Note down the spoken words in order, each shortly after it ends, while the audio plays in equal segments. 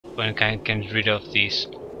when I can get rid of these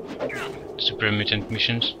super mutant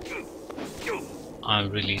missions.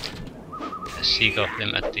 I'm really sick of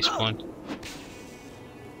them at this point.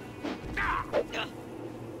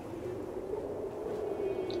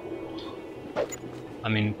 I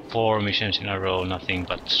mean, 4 missions in a row, nothing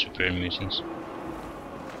but super mutants.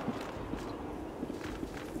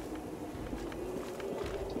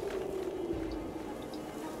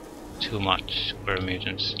 Too much super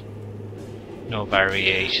mutants. No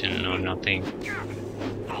variation, no nothing.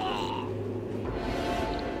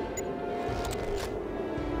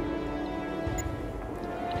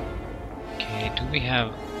 Okay, do we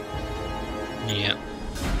have... Yeah.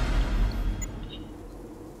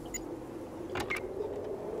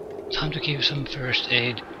 Time to give some first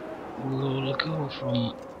aid. We'll go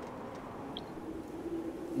from...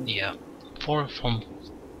 Yeah, from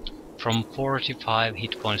 45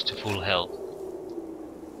 hit points to full health.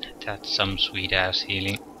 That's some sweet ass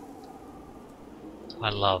healing.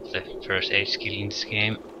 I love the first aid skill in this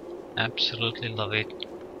game. Absolutely love it.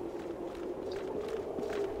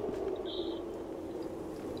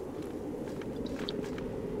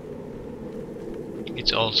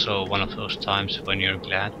 It's also one of those times when you're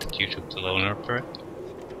glad that you took the loner perk.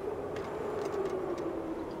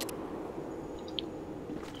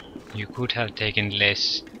 You could have taken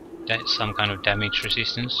less, some kind of damage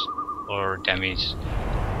resistance or damage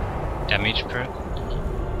perk.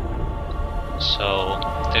 So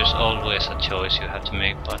there's always a choice you have to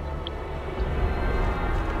make, but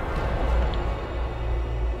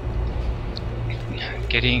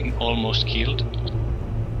getting almost killed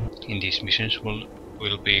in these missions will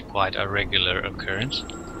be quite a regular occurrence.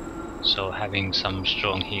 So having some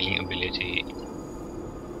strong healing ability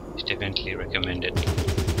is definitely recommended.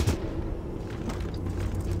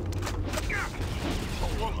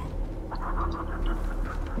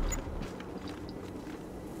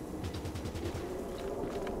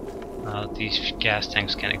 These gas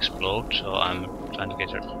tanks can explode, so I'm trying to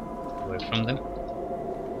get away from them.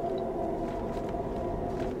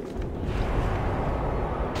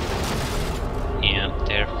 Yeah,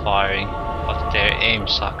 they're firing, but their aim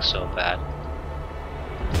sucks so bad.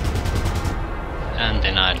 And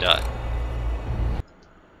then I die.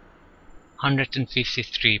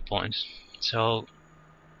 153 points. So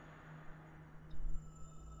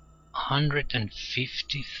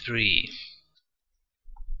 153.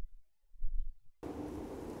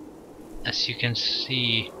 As you can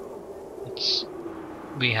see,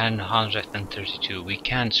 we had 132. We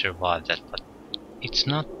can survive that, but it's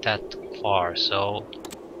not that far. So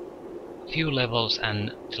few levels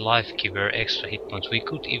and the life giver extra hit points, we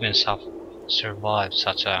could even survive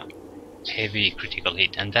such a heavy critical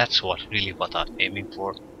hit, and that's really what I'm aiming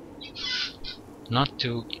for. Not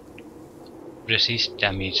to resist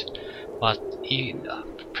damage, but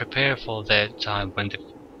prepare for the time when the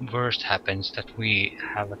worst happens, that we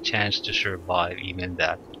have a chance to survive even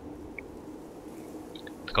that.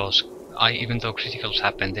 Because even though criticals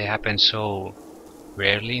happen, they happen so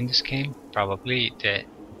rarely in this game. Probably the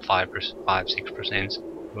 5-6%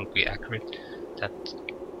 will be accurate, that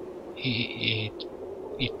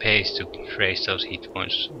it pays to raise those hit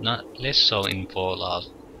points. Less so in Fallout,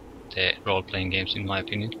 the role-playing games, in my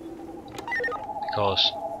opinion,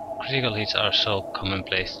 because critical hits are so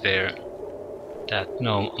commonplace there that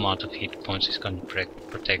no amount of hit points is going to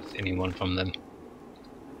protect anyone from them.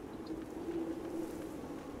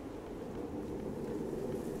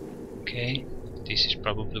 Okay, this is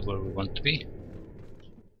probably where we want to be.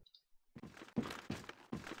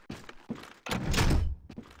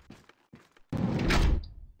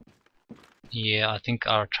 Yeah, I think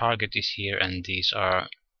our target is here, and these are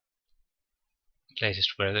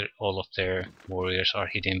places where all of their warriors are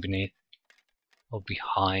hidden beneath, or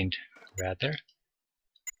behind rather.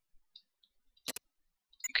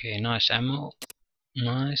 Okay, nice ammo.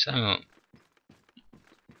 Nice ammo.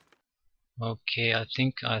 Okay, I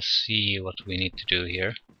think I see what we need to do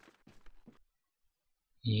here.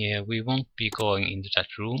 Yeah, we won't be going into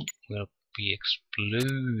that room. We'll be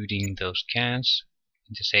exploding those cans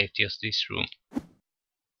in the safety of this room.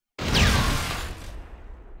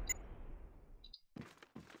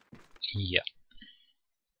 Yeah.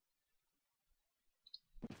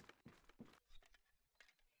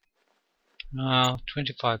 Now,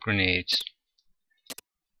 25 grenades.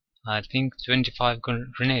 I think 25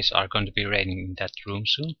 grenades are going to be raining in that room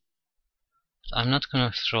soon. But I'm not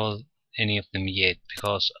going to throw any of them yet,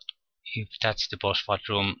 because if that's the boss fight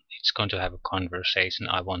room, it's going to have a conversation.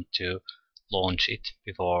 I want to launch it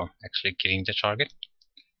before actually killing the target.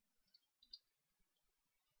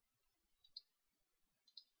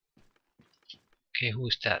 Okay, who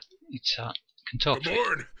is that? It's a can talk to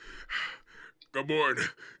you. Gamorn,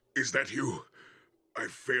 is that you? I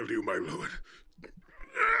failed you, my lord.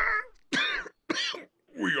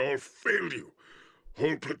 We all failed you.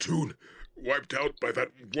 Whole platoon wiped out by that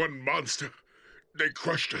one monster. They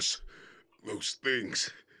crushed us. Those things,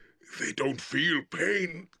 they don't feel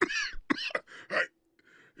pain. I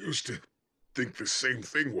used to think the same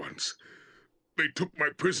thing once. They took my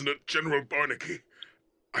prisoner, General Barnaky.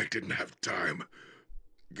 I didn't have time.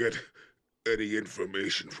 Get any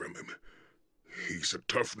information from him. He's a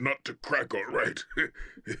tough nut to crack, all right.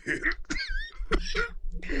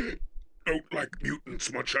 Don't like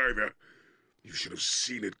mutants much either. You should have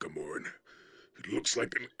seen it, Gamorn. It looks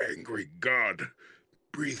like an angry god.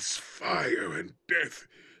 Breathes fire and death.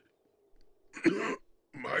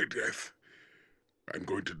 My death. I'm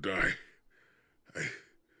going to die. I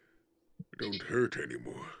don't hurt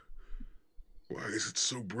anymore. Why is it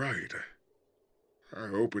so bright? I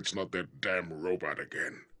hope it's not that damn robot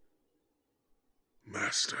again.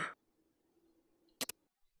 Master.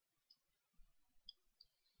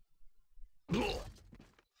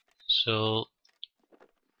 So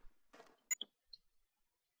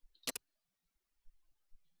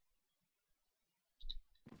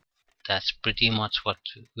that's pretty much what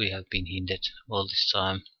we have been hinted all this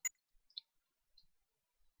time.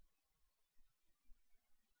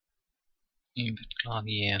 Input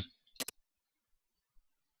Clavier.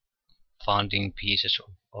 Founding pieces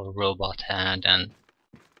of robot hand and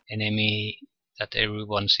enemy that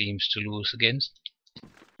everyone seems to lose against.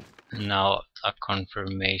 And now a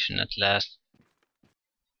confirmation at last.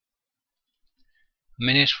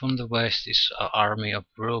 Menace from the west is an army of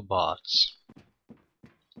robots.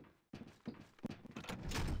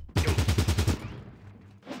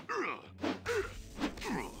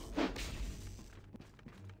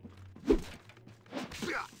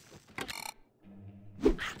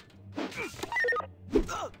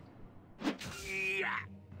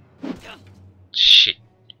 Shit.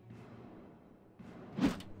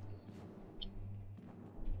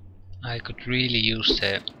 I could really use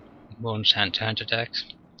the bones hand to hand attacks.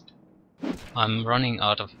 I'm running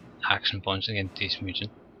out of action points against this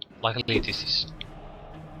mutant. Luckily this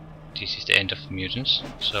is the end of the mutants,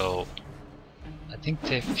 so I think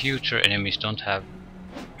the future enemies don't have...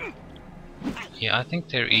 Yeah, I think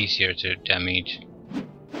they're easier to damage.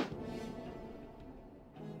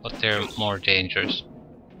 But they're more dangerous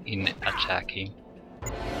in attacking.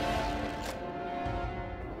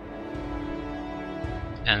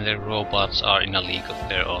 And the robots are in a league of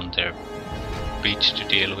their own. They're bitch to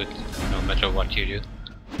deal with, no matter what you do.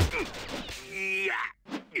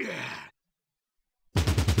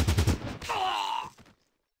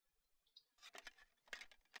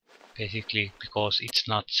 Basically, because it's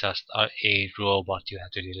not just a robot you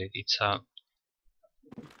have to deal with, it's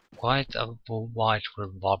quite a wide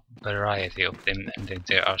variety of them, and then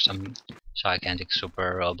there are some gigantic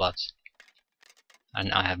super robots.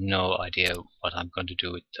 And I have no idea what I'm going to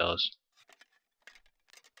do with those.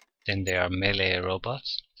 Then there are melee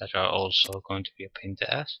robots that are also going to be a pain in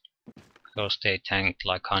the ass, because they tank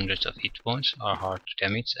like hundreds of hit points, are hard to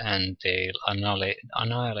damage, and they'll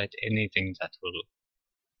annihilate anything that will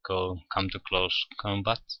come to close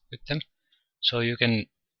combat with them. So you can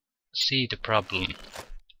see the problem.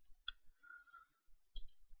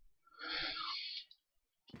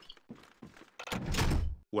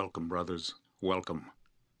 Welcome, brothers. Welcome.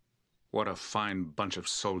 What a fine bunch of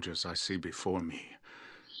soldiers I see before me.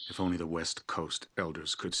 If only the West Coast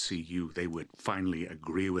elders could see you, they would finally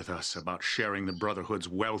agree with us about sharing the Brotherhood's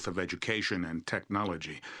wealth of education and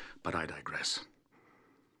technology. But I digress.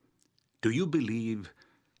 Do you believe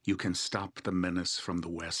you can stop the menace from the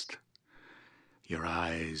West? Your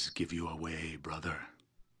eyes give you away, brother.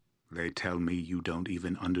 They tell me you don't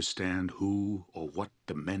even understand who or what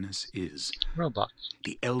the menace is. Robots.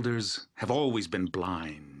 The elders have always been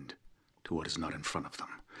blind to what is not in front of them.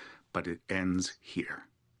 But it ends here.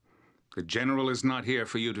 The General is not here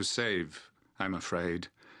for you to save, I'm afraid,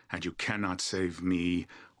 and you cannot save me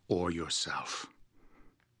or yourself.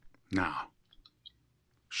 Now,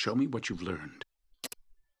 show me what you've learned.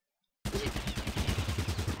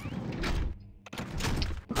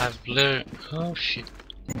 I've learned... Oh shit.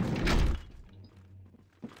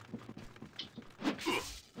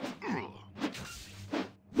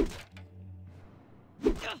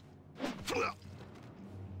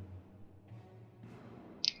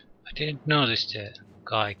 I didn't notice the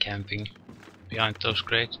guy camping behind those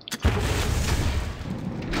crates.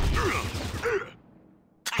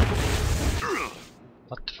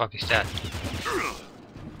 What the fuck is that?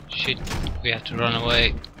 Shit, we have to run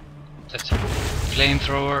away. That's a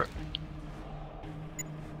flamethrower.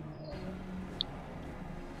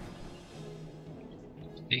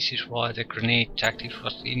 This is why the grenade tactic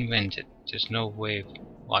was invented. There's no way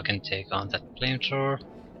I can take on that flamethrower.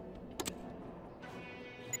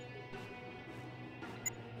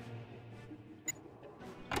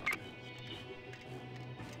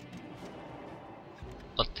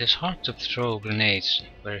 But it's hard to throw grenades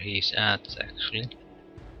where he's at, actually.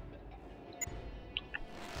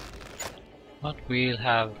 But we'll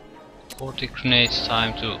have 40 grenades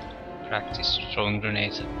time to practice throwing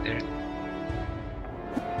grenades up there.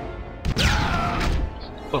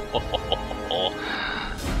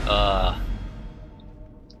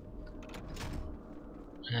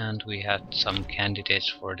 And we had some candidates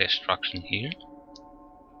for destruction here.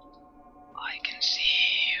 I can see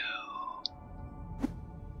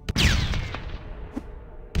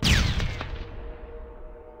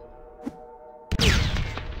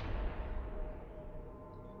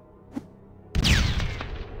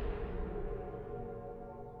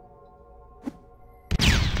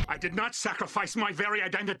I did not sacrifice my very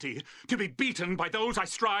identity to be beaten by those I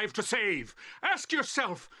strive to save. Ask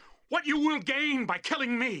yourself what you will gain by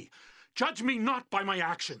killing me. Judge me not by my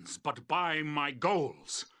actions, but by my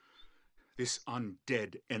goals. This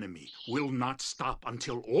undead enemy will not stop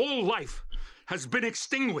until all life has been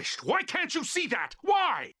extinguished. Why can't you see that?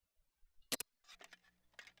 Why?